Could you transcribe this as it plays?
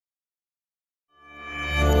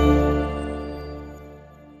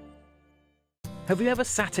Have you ever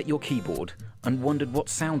sat at your keyboard and wondered what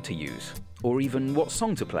sound to use, or even what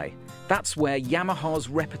song to play? That's where Yamaha's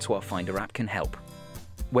Repertoire Finder app can help.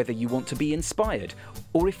 Whether you want to be inspired,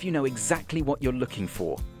 or if you know exactly what you're looking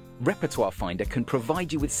for, Repertoire Finder can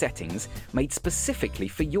provide you with settings made specifically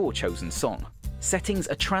for your chosen song. Settings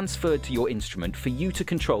are transferred to your instrument for you to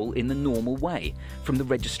control in the normal way, from the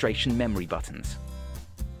registration memory buttons.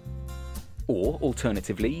 Or,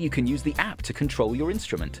 alternatively, you can use the app to control your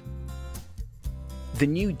instrument. The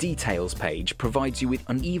new Details page provides you with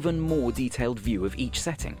an even more detailed view of each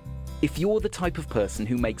setting. If you're the type of person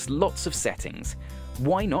who makes lots of settings,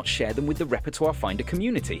 why not share them with the Repertoire Finder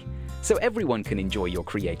community, so everyone can enjoy your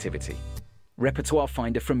creativity? Repertoire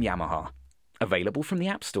Finder from Yamaha, available from the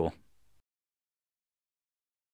App Store.